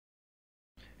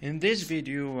In this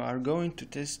video we are going to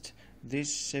test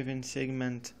this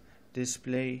 7-segment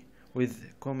display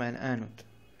with common anode.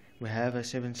 We have a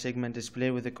 7-segment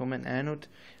display with a common anode.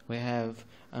 We have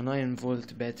a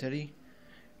 9-volt battery.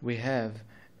 We have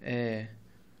a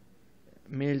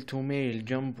male-to-male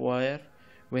jump wire.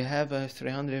 We have a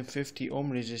 350 ohm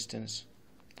resistance.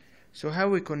 So how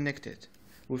we connect it?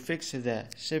 We fix the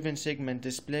 7-segment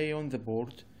display on the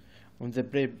board, on the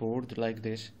breadboard like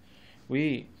this.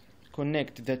 We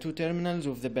connect the two terminals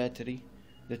of the battery.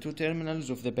 The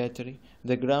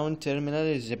ground terminal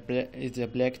is the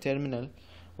black terminal,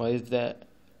 while the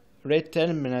red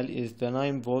terminal is the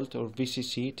 9-volt or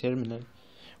VCC terminal.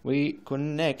 We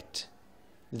connect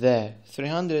the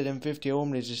 350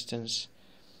 ohm resistance.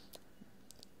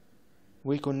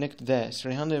 We connect the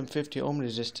 350 ohm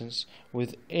resistance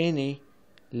with any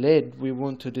LED we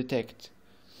want to detect.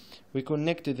 We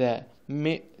connect the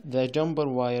jumper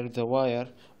wire, the wire,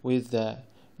 with the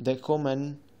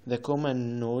common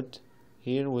node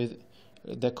here, with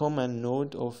the common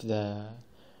node of the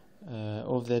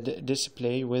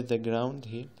display with the ground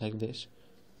here like this.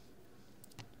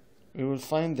 We will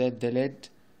find that the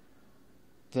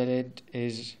LED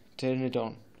is turned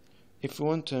on. If we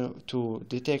want to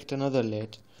detect another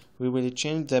LED, we will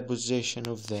change the position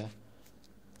of the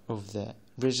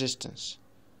resistance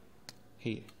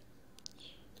here.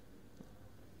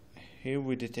 Here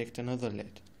we detect another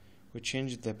LED. We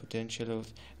change the potential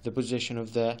of the position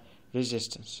of the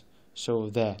resistance.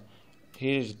 So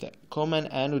here is the common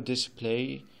anode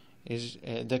display. Is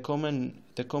the common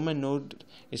node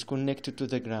is connected to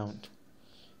the ground,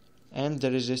 and the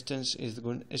resistance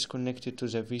is connected to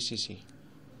the VCC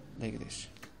like this.